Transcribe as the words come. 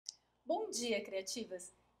Bom dia,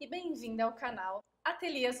 criativas, e bem-vinda ao canal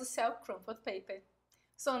Ateliê do Céu Crumpled Paper.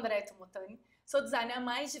 Sou Andrea Tomotani, sou designer há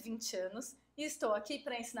mais de 20 anos e estou aqui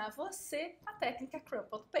para ensinar você a técnica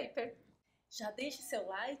Crumpled Paper. Já deixe seu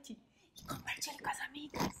like e compartilhe com as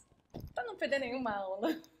amigas, para não perder nenhuma aula.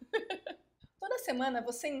 Toda semana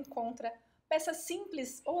você encontra peças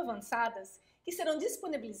simples ou avançadas que serão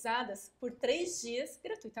disponibilizadas por 3 dias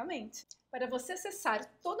gratuitamente. Para você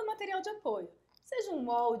acessar todo o material de apoio, seja um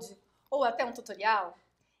molde ou até um tutorial,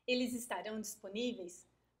 eles estarão disponíveis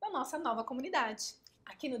na nossa nova comunidade.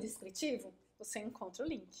 Aqui no descritivo você encontra o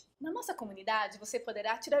link. Na nossa comunidade você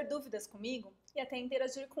poderá tirar dúvidas comigo e até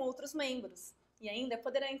interagir com outros membros. E ainda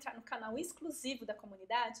poderá entrar no canal exclusivo da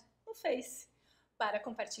comunidade no Face para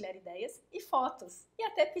compartilhar ideias e fotos e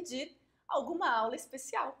até pedir alguma aula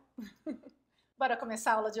especial. Bora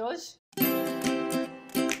começar a aula de hoje?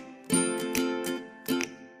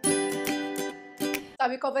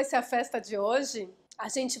 Sabe qual vai ser a festa de hoje? A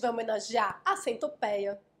gente vai homenagear a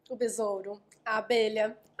centopeia, o besouro, a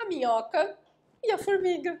abelha, a minhoca e a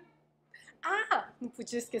formiga. Ah, não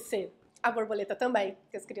podia esquecer a borboleta também,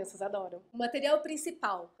 que as crianças adoram. O material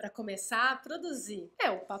principal para começar a produzir é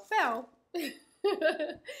o papel.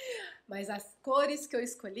 Mas as cores que eu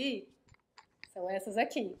escolhi são essas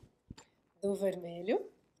aqui. Do vermelho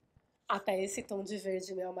até esse tom de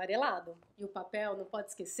verde meio amarelado. E o papel, não pode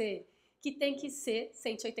esquecer, que tem que ser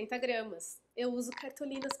 180 gramas. Eu uso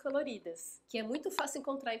cartolinas coloridas, que é muito fácil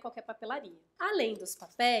encontrar em qualquer papelaria. Além dos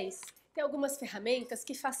papéis, tem algumas ferramentas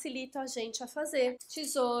que facilitam a gente a fazer.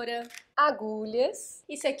 Tesoura, agulhas.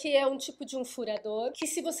 Isso aqui é um tipo de um furador, que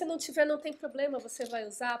se você não tiver, não tem problema, você vai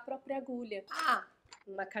usar a própria agulha. Ah,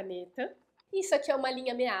 uma caneta. Isso aqui é uma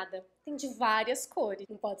linha meada. Tem de várias cores.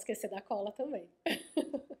 Não pode esquecer da cola também.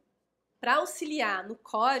 Para auxiliar no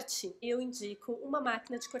corte, eu indico uma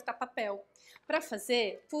máquina de cortar papel, para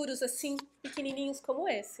fazer furos assim, pequenininhos como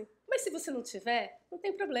esse. Mas se você não tiver, não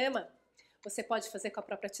tem problema. Você pode fazer com a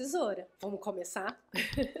própria tesoura. Vamos começar?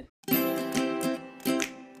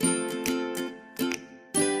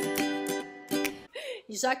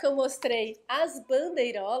 E já que eu mostrei as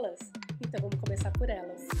bandeirolas, então vamos começar por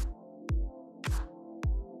elas.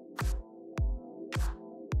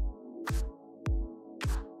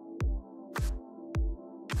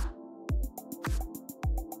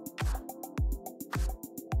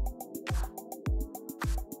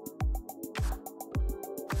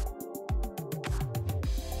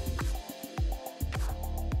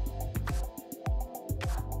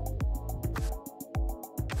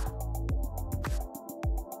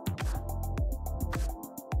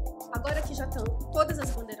 Agora que já estão todas as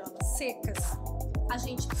bandeirolas secas, a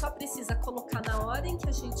gente só precisa colocar na ordem que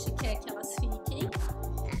a gente quer que elas fiquem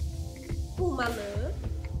uma lã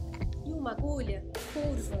e uma agulha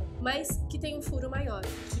curva, mas que tem um furo maior,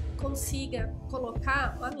 que consiga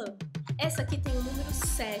colocar a lã. Essa aqui tem o número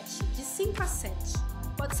 7, de 5 a 7,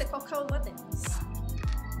 pode ser qualquer uma delas.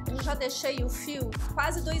 Eu já deixei o fio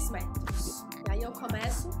quase 2 metros, e aí eu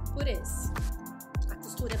começo por esse. A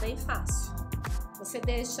costura é bem fácil. Você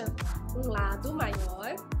deixa um lado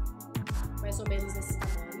maior, mais ou menos desse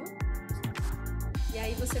tamanho, e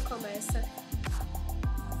aí você começa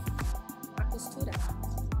a costurar.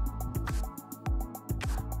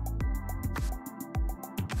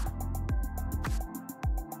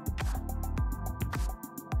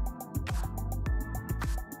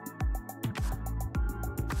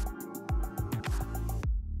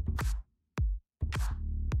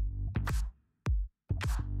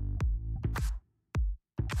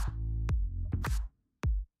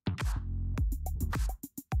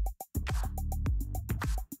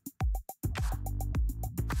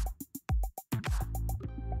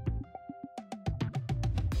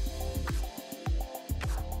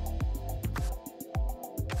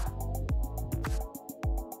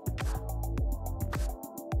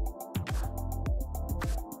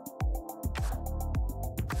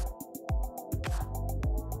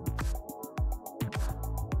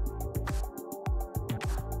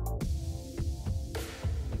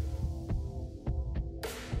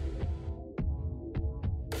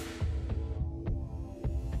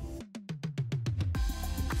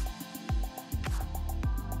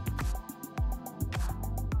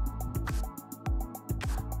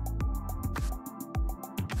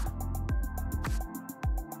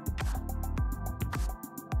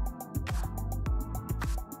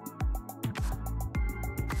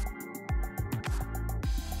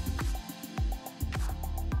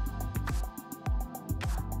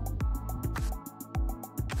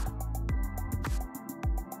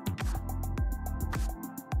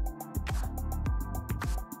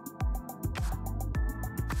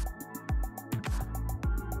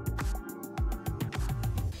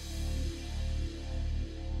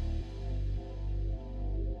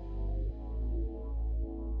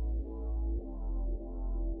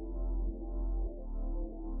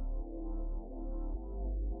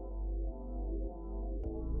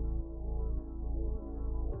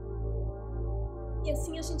 E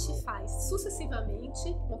assim a gente faz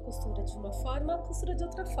sucessivamente, uma costura de uma forma, uma costura de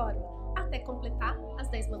outra forma, até completar as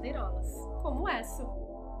 10 bandeirolas, como essa.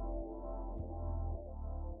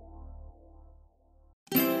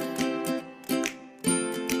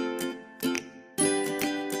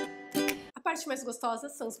 A parte mais gostosa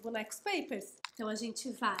são os bonecos papers. Então a gente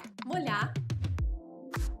vai molhar,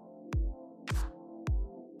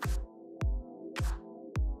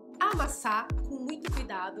 amassar com muito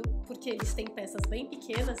cuidado, porque eles têm peças bem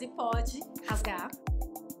pequenas e pode rasgar.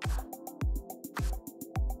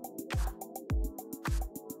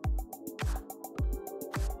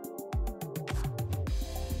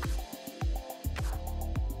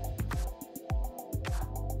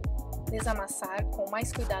 Desamassar com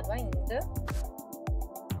mais cuidado ainda.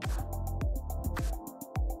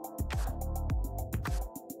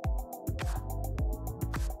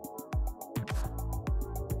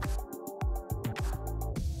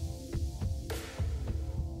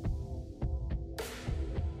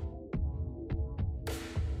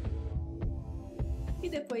 E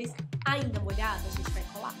depois, ainda molhado, a gente vai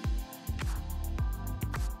colar.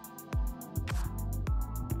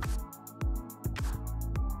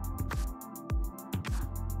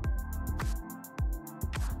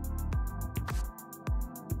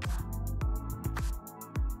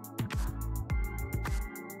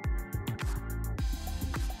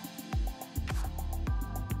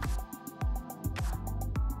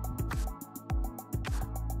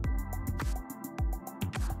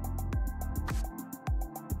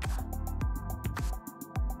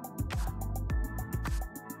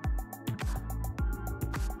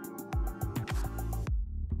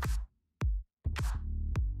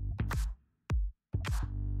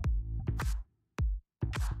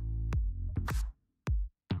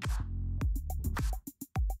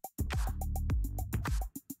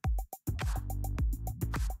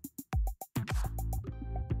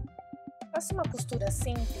 Faça uma costura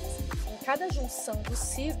simples em cada junção do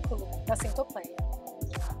círculo da centopeia.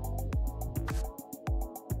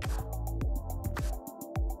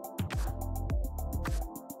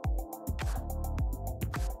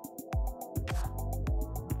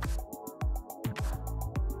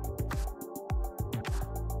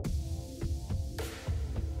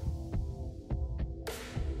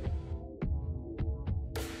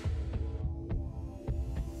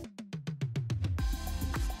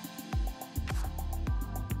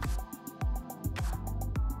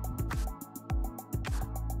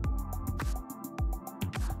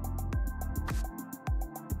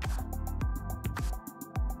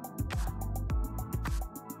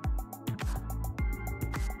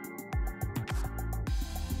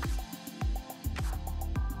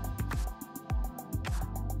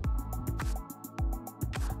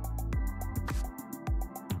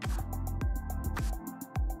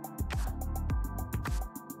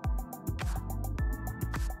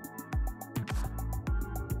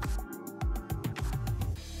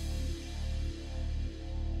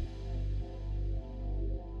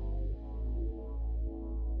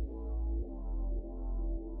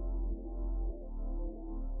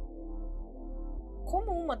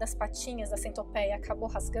 Como uma das patinhas da centopeia acabou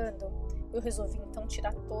rasgando, eu resolvi então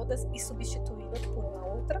tirar todas e substituí-la por uma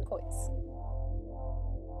outra coisa.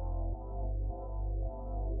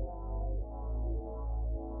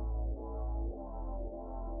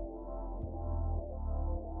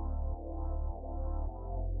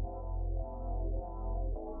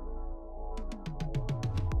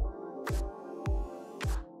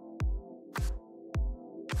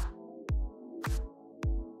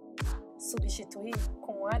 Substituir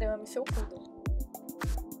com um arame felpudo,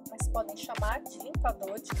 mas podem chamar de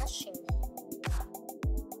limpador de cachimbo.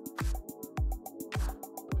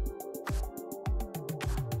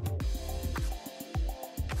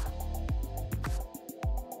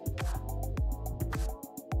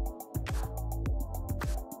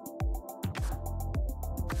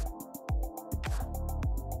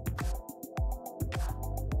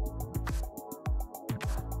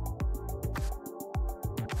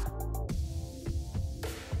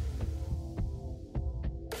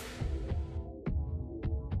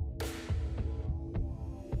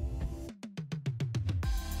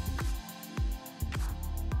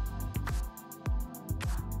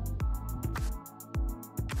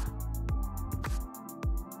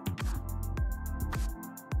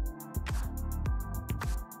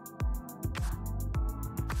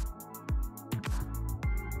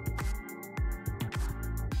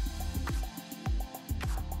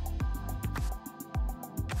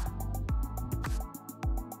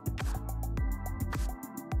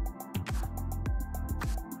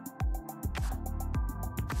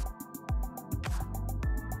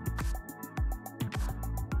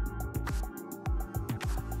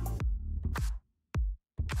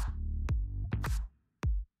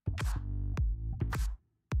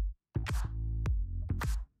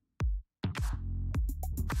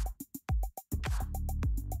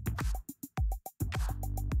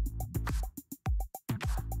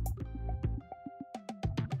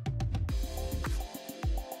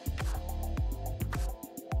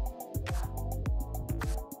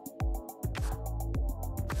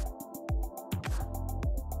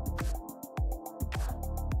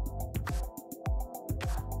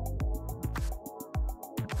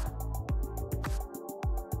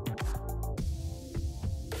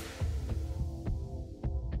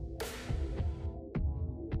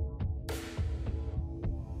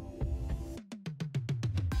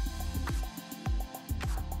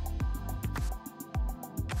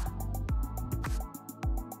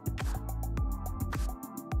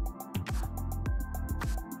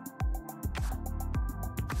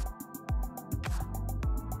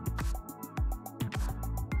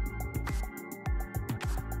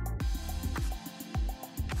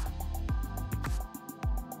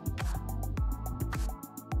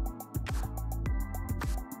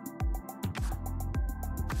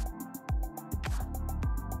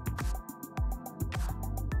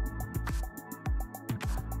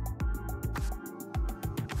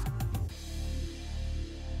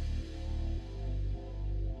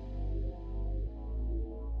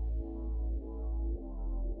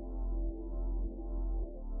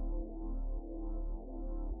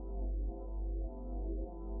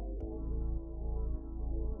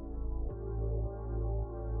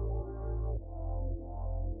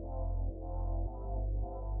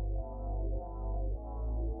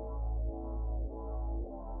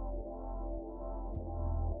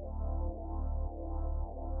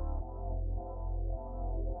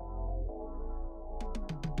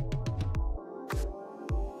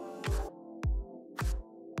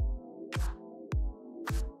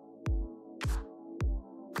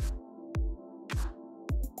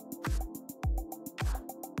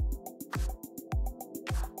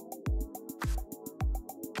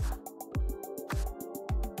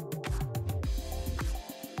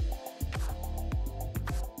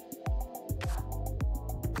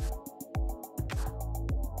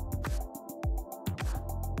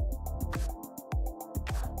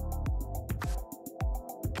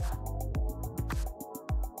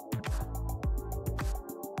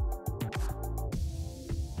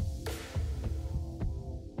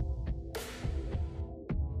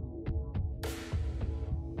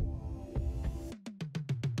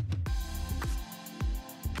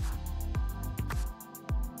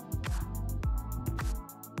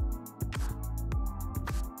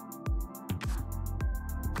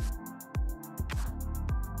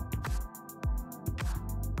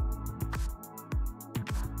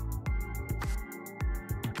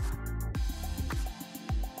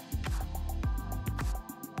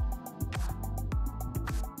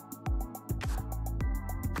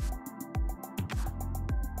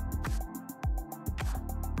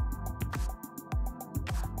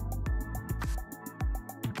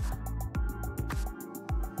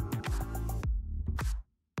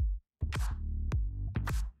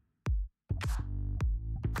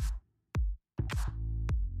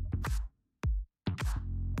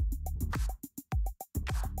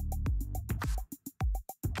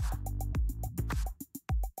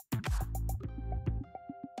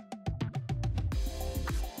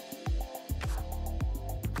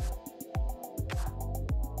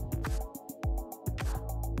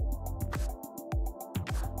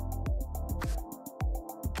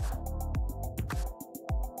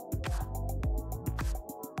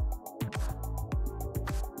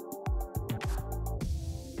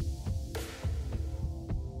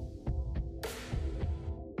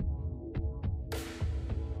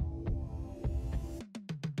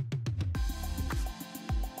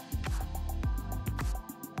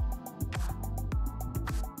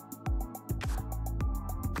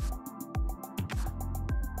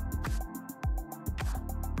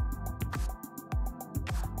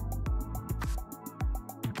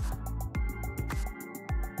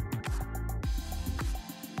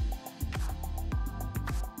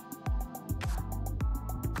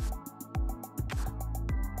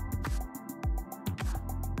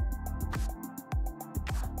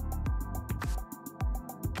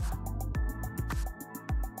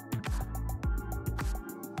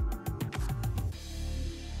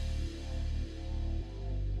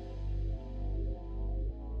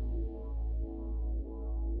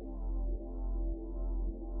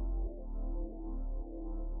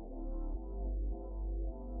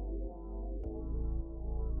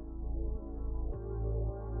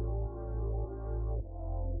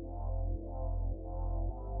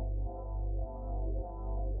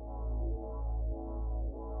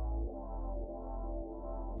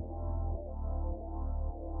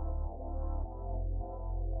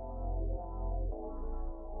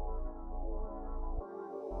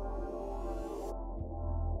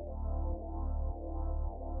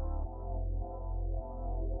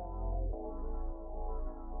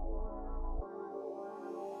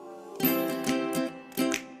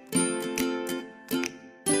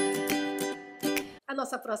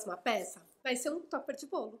 nossa próxima peça vai ser um topper de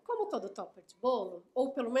bolo. Como todo topper de bolo, ou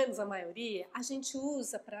pelo menos a maioria, a gente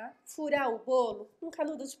usa para furar o bolo um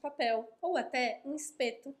canudo de papel ou até um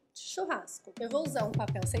espeto de churrasco. Eu vou usar um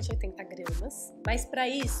papel 180 gramas, mas para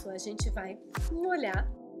isso a gente vai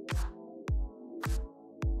molhar.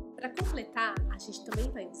 Para completar, a gente também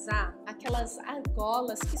vai usar aquelas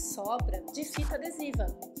argolas que sobram de fita adesiva.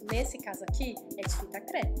 Nesse caso aqui é de fita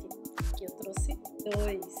crepe, que eu trouxe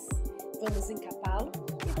 2. Vamos encapá-lo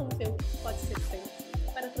e vamos ver o que pode ser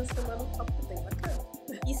feito para transformar num copo bem bacana.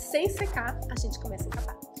 E sem secar, a gente começa a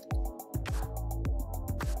encapar.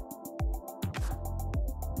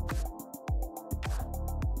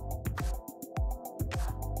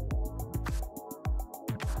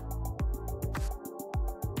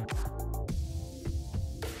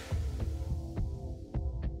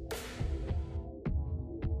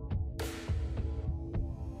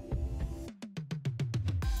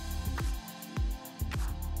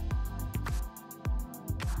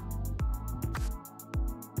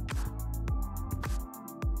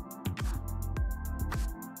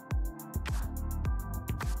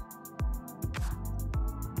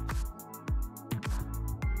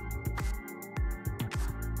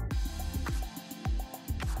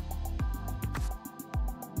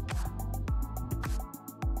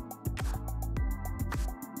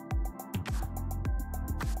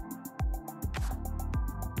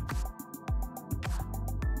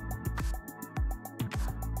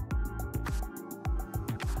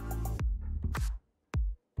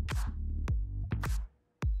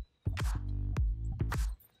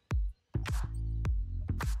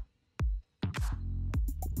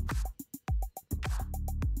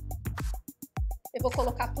 Eu vou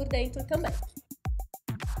colocar por dentro também.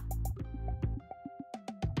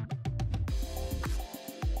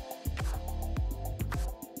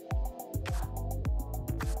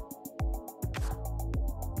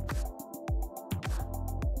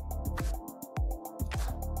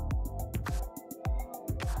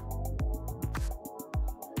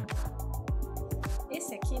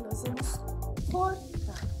 Esse aqui nós vamos cortar.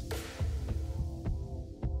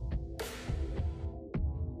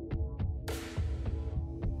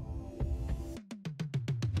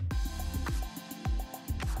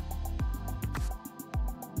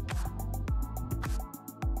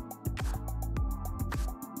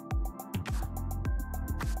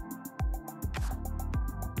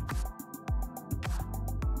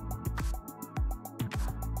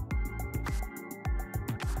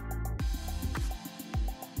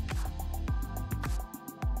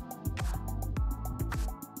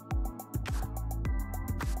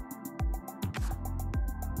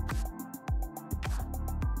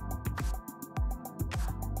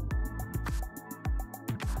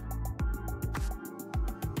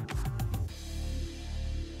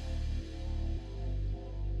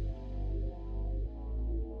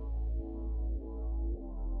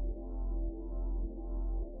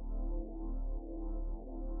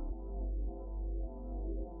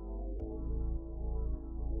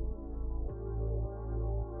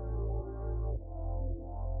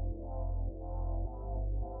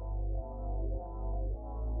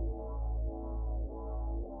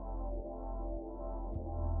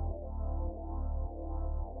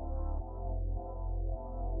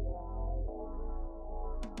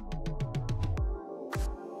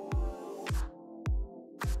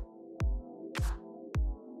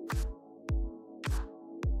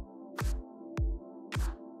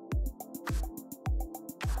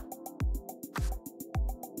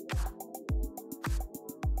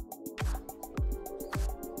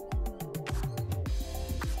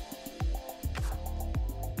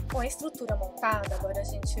 Com a estrutura montada, agora a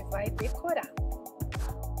gente vai decorar.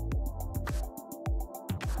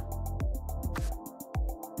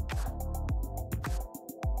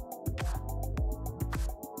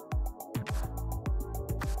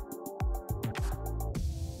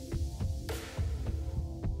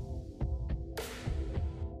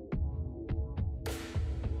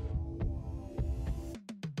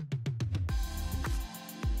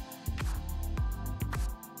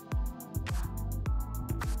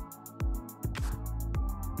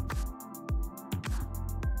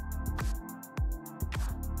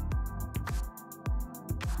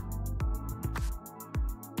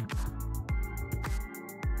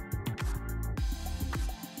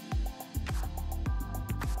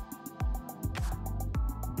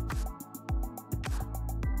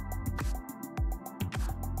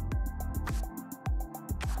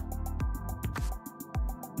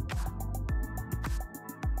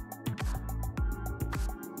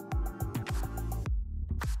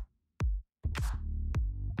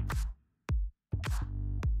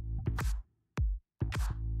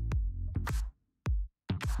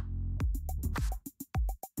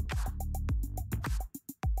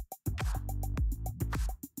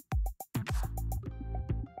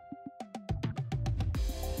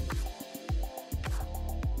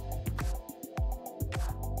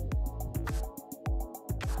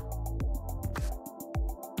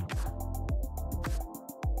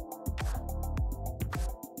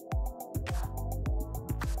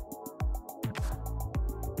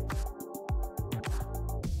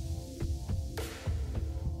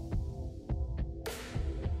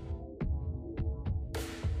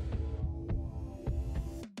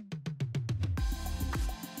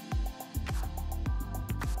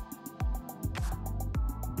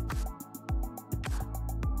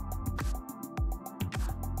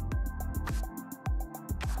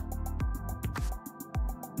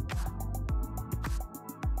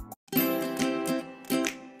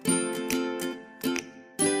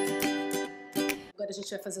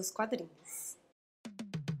 vai fazer os quadrinhos.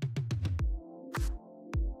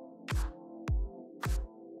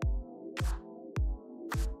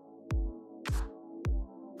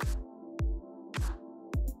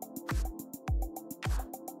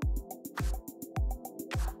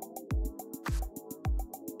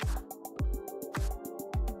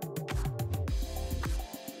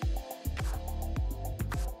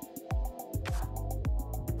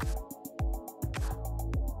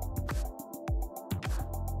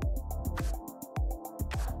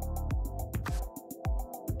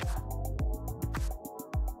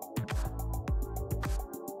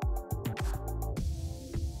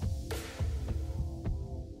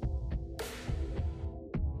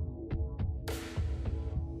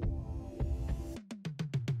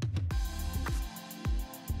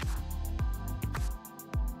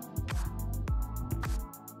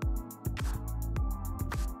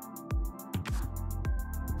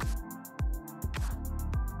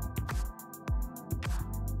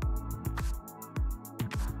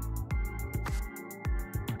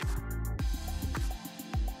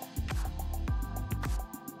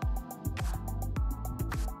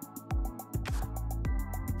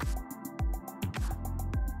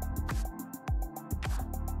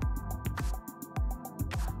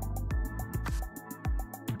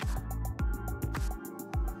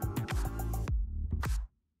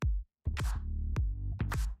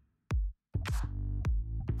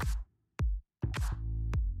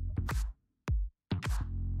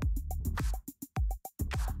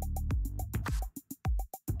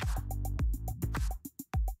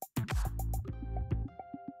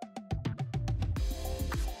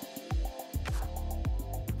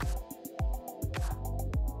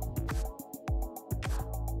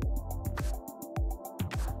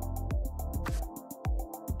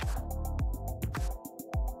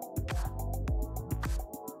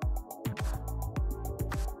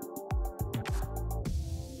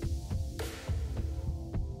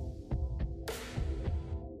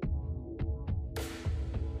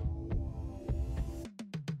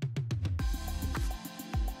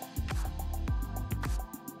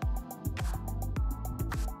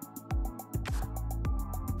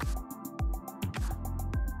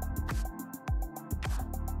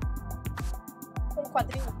 Com o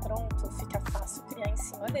quadrinho pronto, fica fácil criar em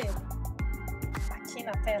cima dele. Aqui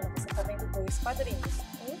na tela você está vendo 2 quadrinhos.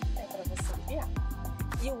 Um é para você criar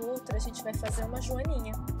e o outro a gente vai fazer uma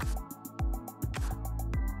joaninha.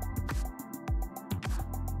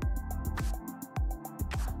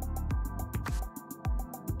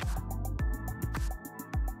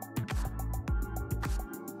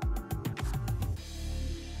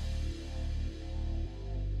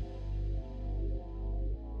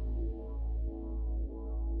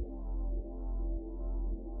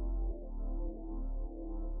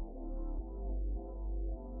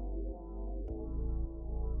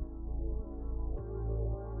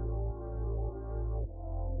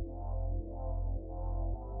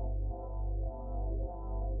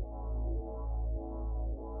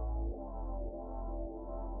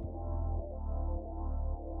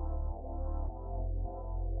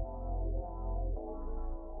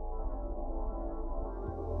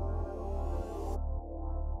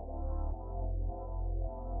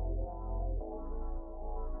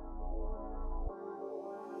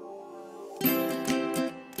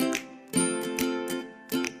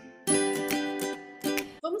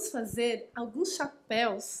 Vamos fazer alguns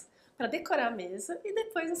chapéus para decorar a mesa e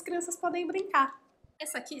depois as crianças podem brincar.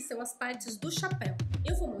 Essas aqui são as partes do chapéu.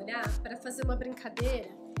 Eu vou molhar para fazer uma brincadeira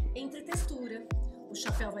entre textura. O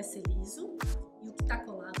chapéu vai ser liso e o que está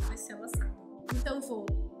colado vai ser amassado. Então eu vou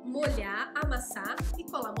molhar, amassar e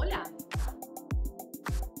colar molhado.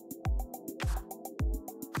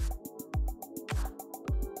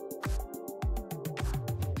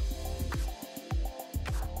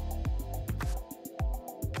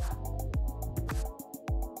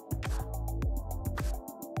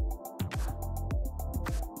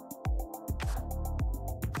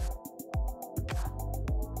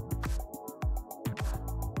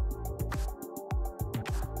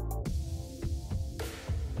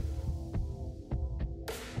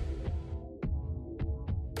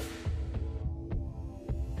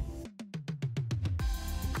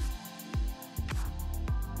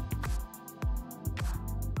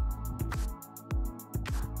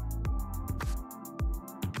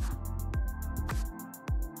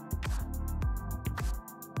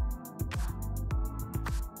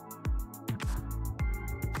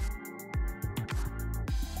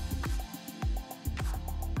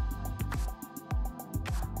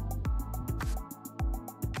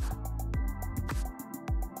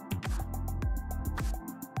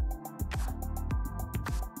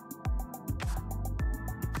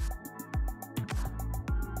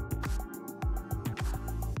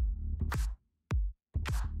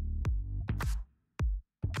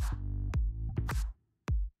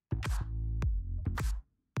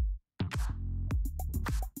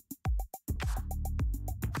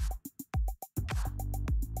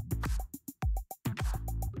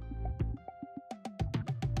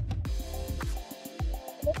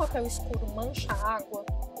 o papel escuro mancha a água,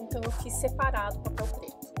 então eu fiz separado o papel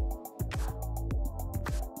preto.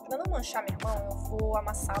 Para não manchar minha mão, eu vou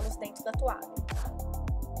amassá-los dentro da toalha.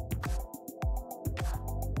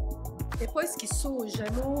 Depois que suja,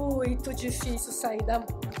 é muito difícil sair da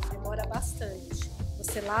mão, demora bastante.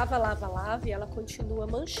 Você lava, lava, lava e ela continua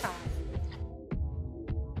manchada.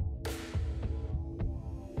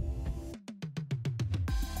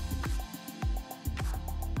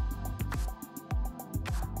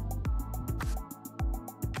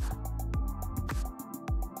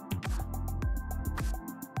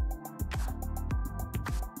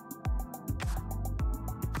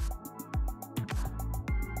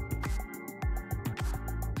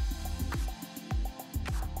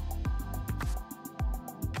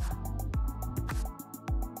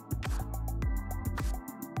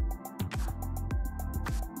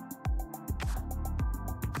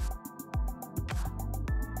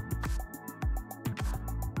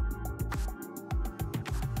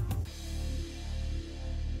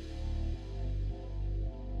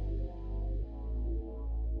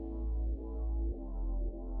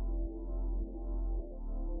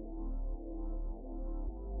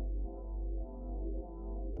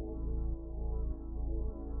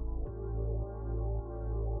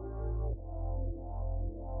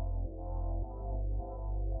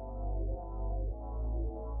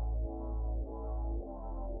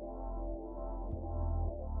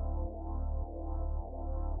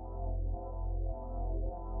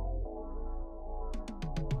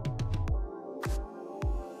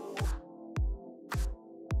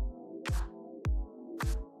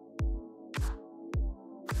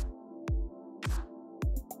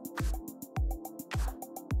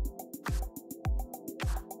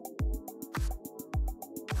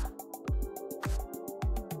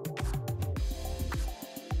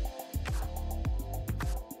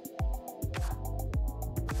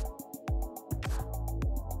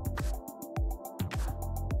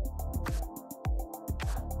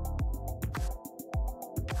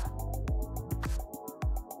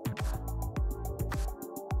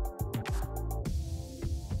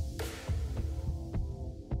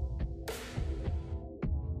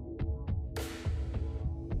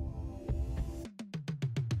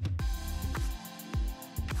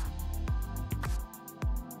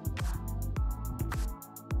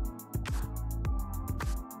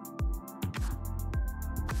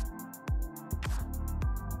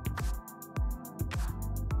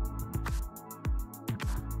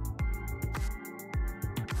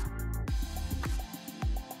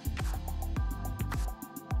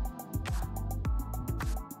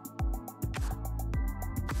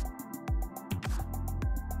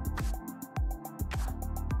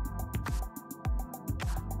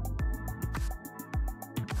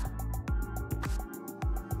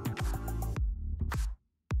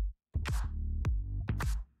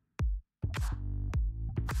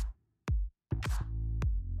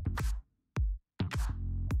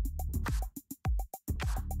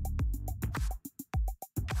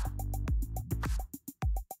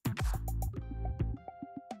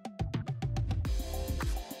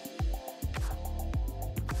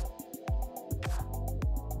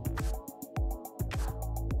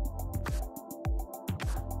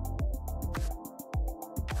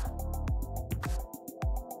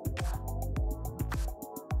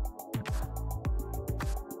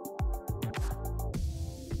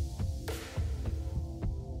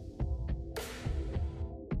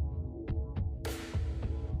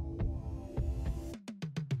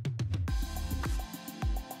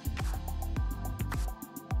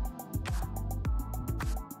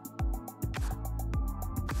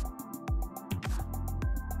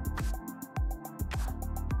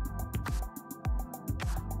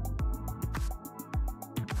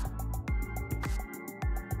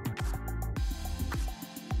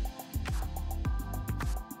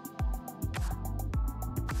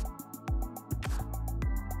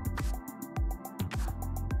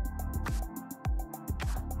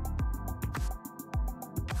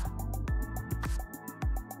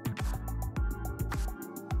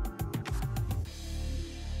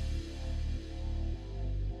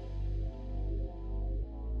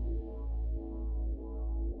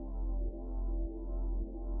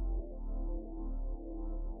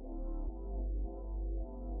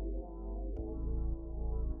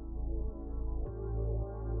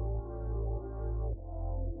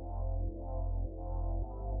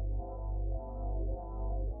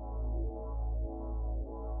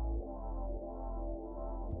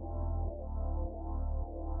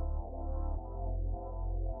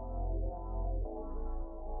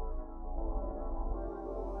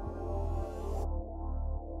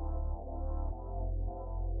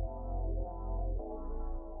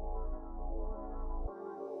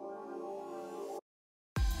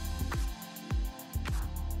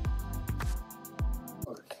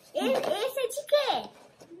 Esse é de quê?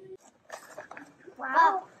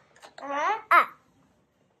 Uau!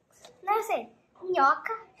 Não sei.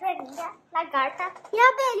 Minhoca, joaninha, lagarta e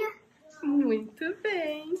abelha. Muito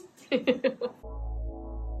bem!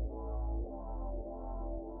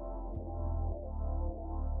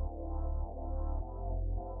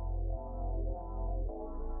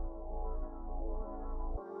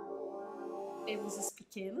 Temos os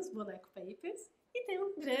pequenos boneco papers e tem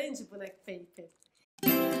um grande boneco paper.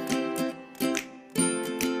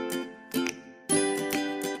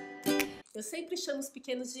 Eu sempre chamo os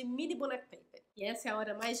pequenos de mini boneco paper e essa é a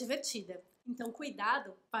hora mais divertida. Então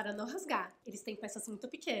cuidado para não rasgar. Eles têm peças muito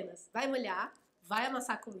pequenas. Vai molhar, vai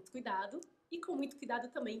amassar com muito cuidado e com muito cuidado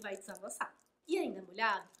também vai desamassar. E ainda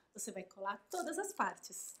molhado, você vai colar todas as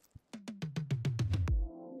partes.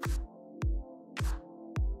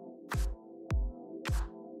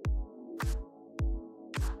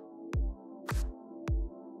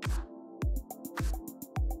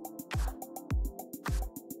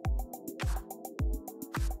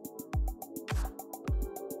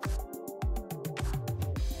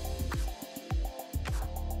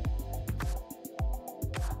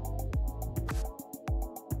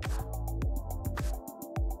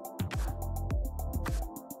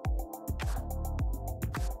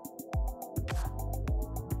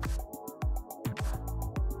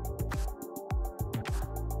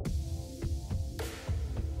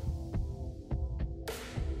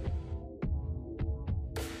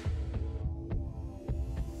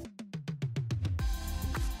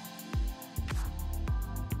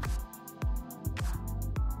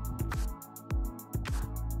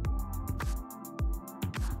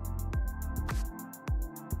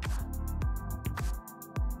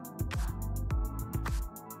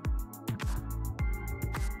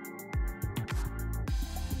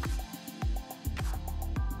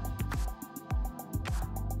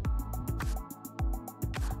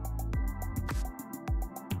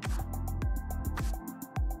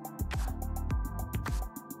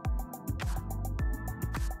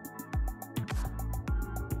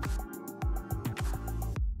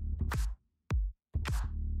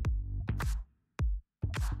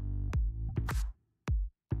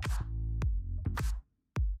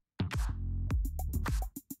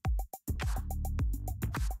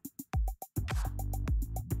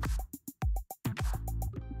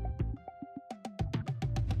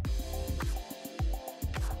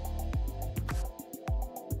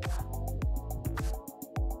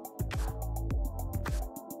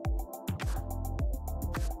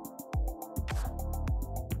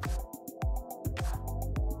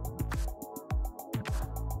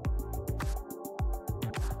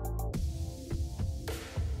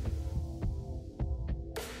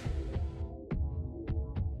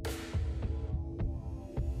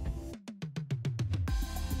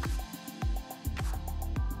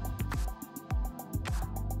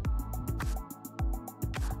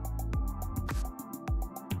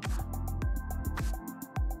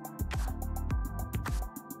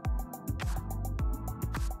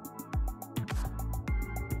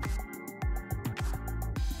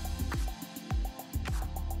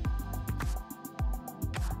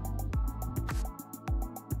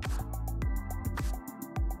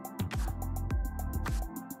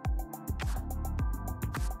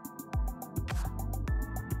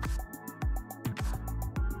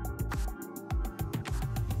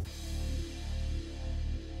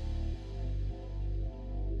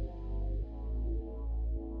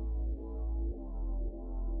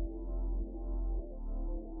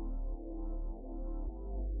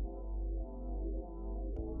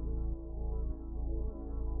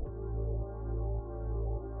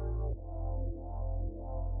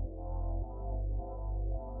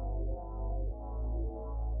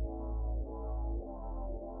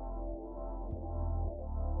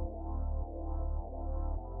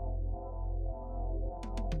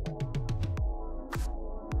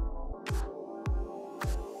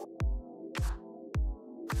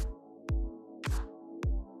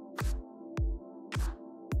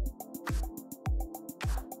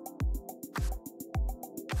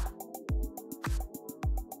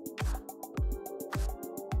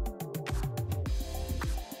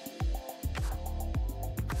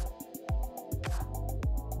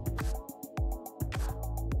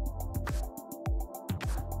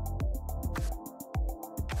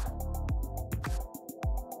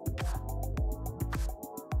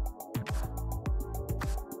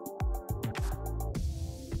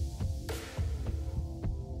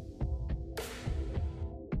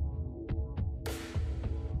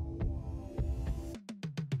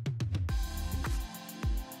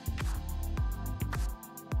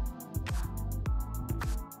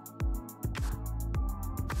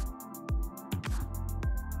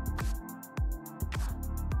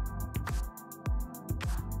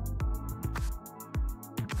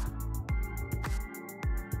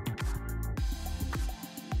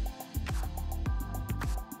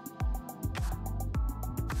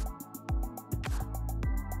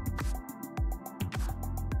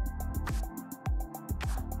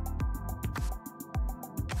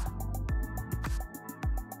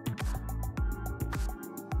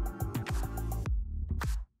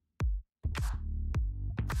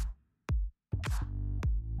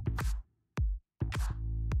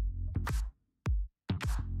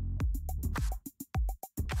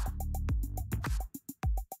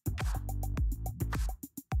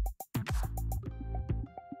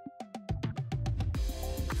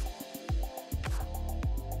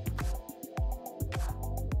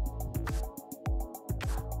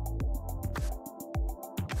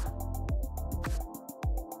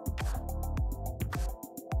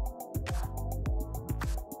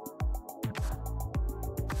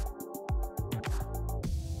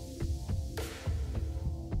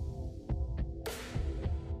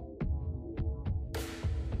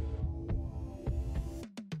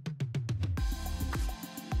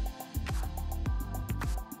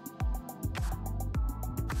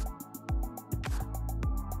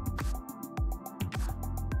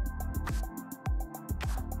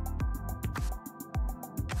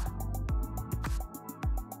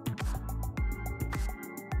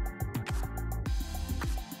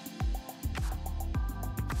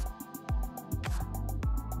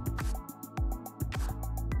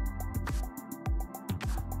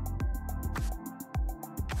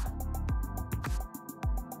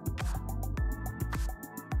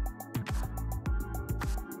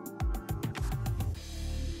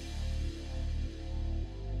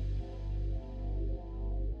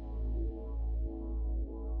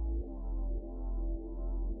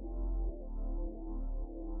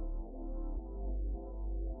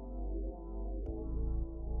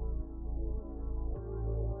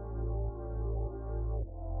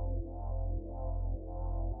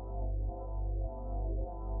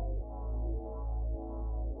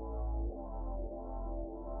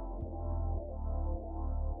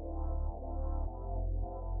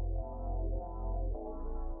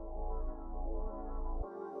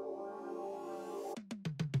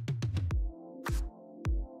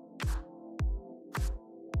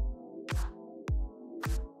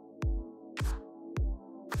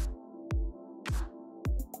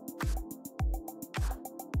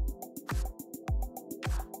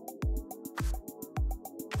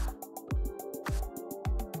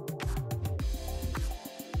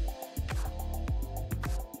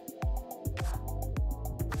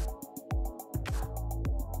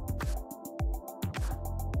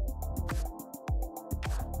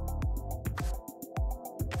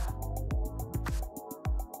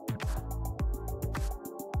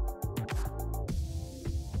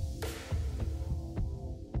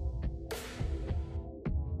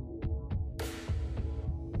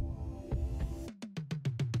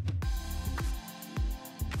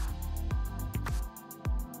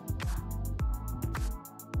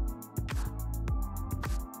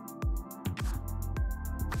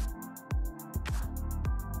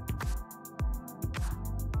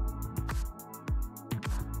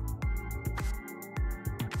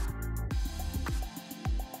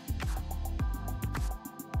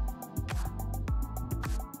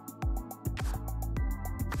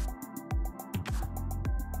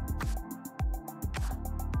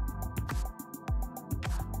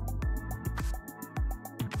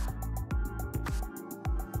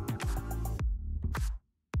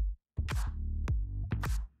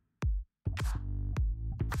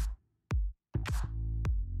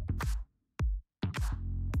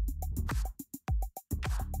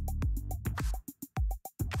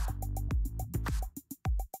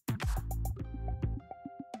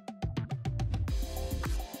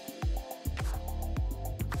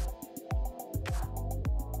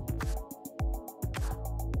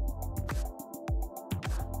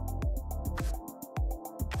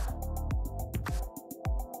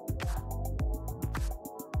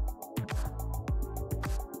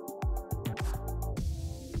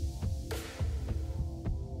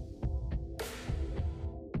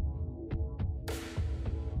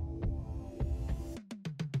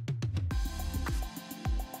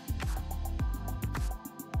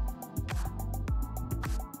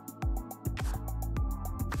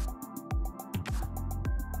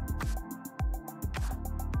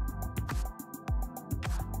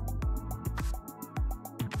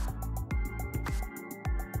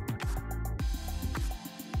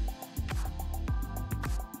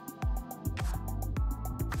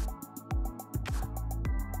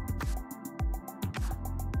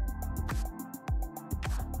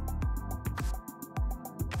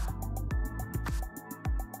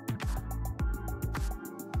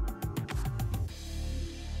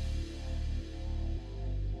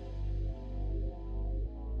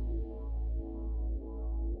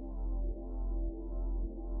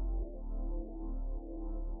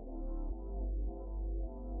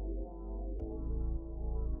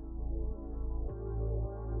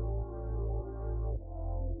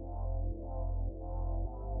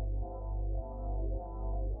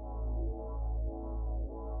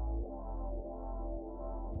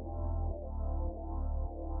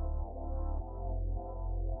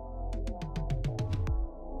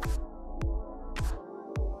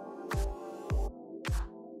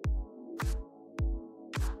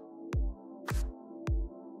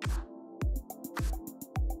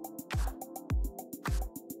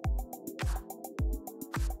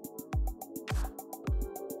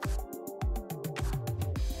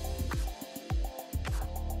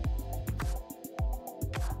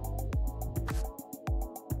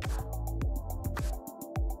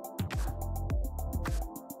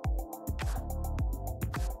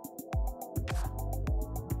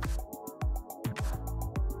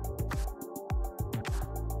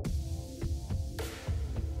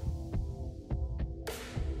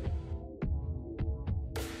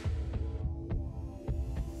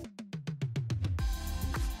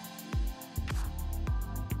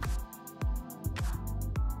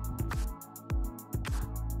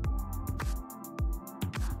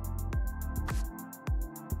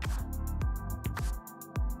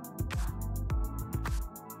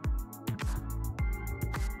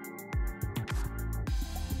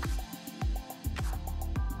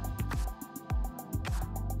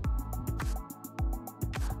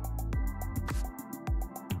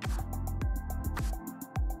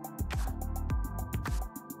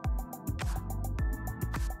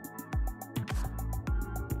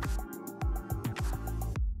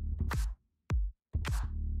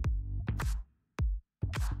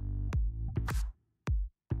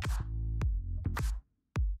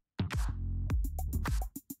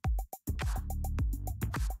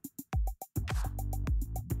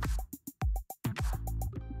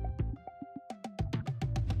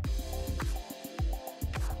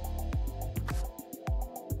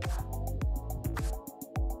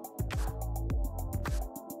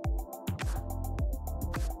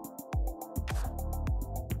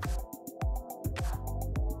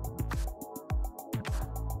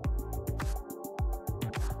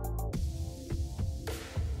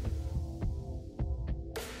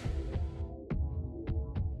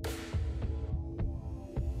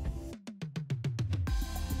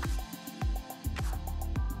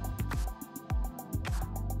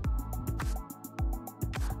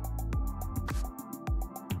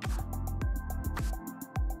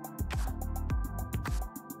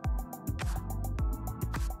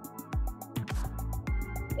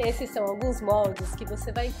 Esses são alguns moldes que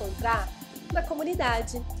você vai encontrar na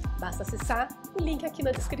comunidade. Basta acessar o link aqui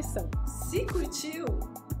na descrição. Se curtiu,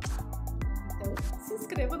 então se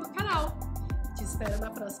inscreva no canal. Te espero na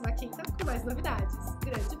próxima quinta com mais novidades.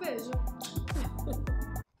 Grande beijo!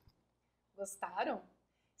 Gostaram?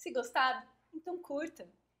 Se gostaram, então curta,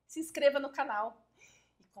 se inscreva no canal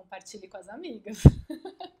e compartilhe com as amigas.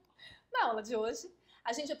 Na aula de hoje,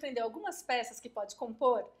 a gente aprendeu algumas peças que pode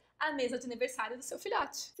compor a mesa de aniversário do seu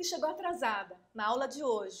filhote. Se chegou atrasada na aula de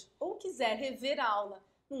hoje ou quiser rever a aula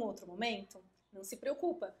num outro momento, não se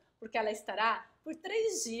preocupa, porque ela estará por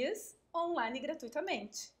 3 dias online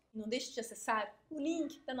gratuitamente. Não deixe de acessar o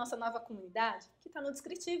link da nossa nova comunidade que está no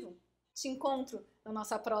descritivo. Te encontro na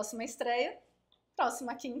nossa próxima estreia,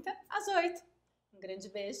 próxima quinta, às 8. Um grande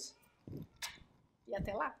beijo e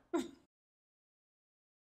até lá!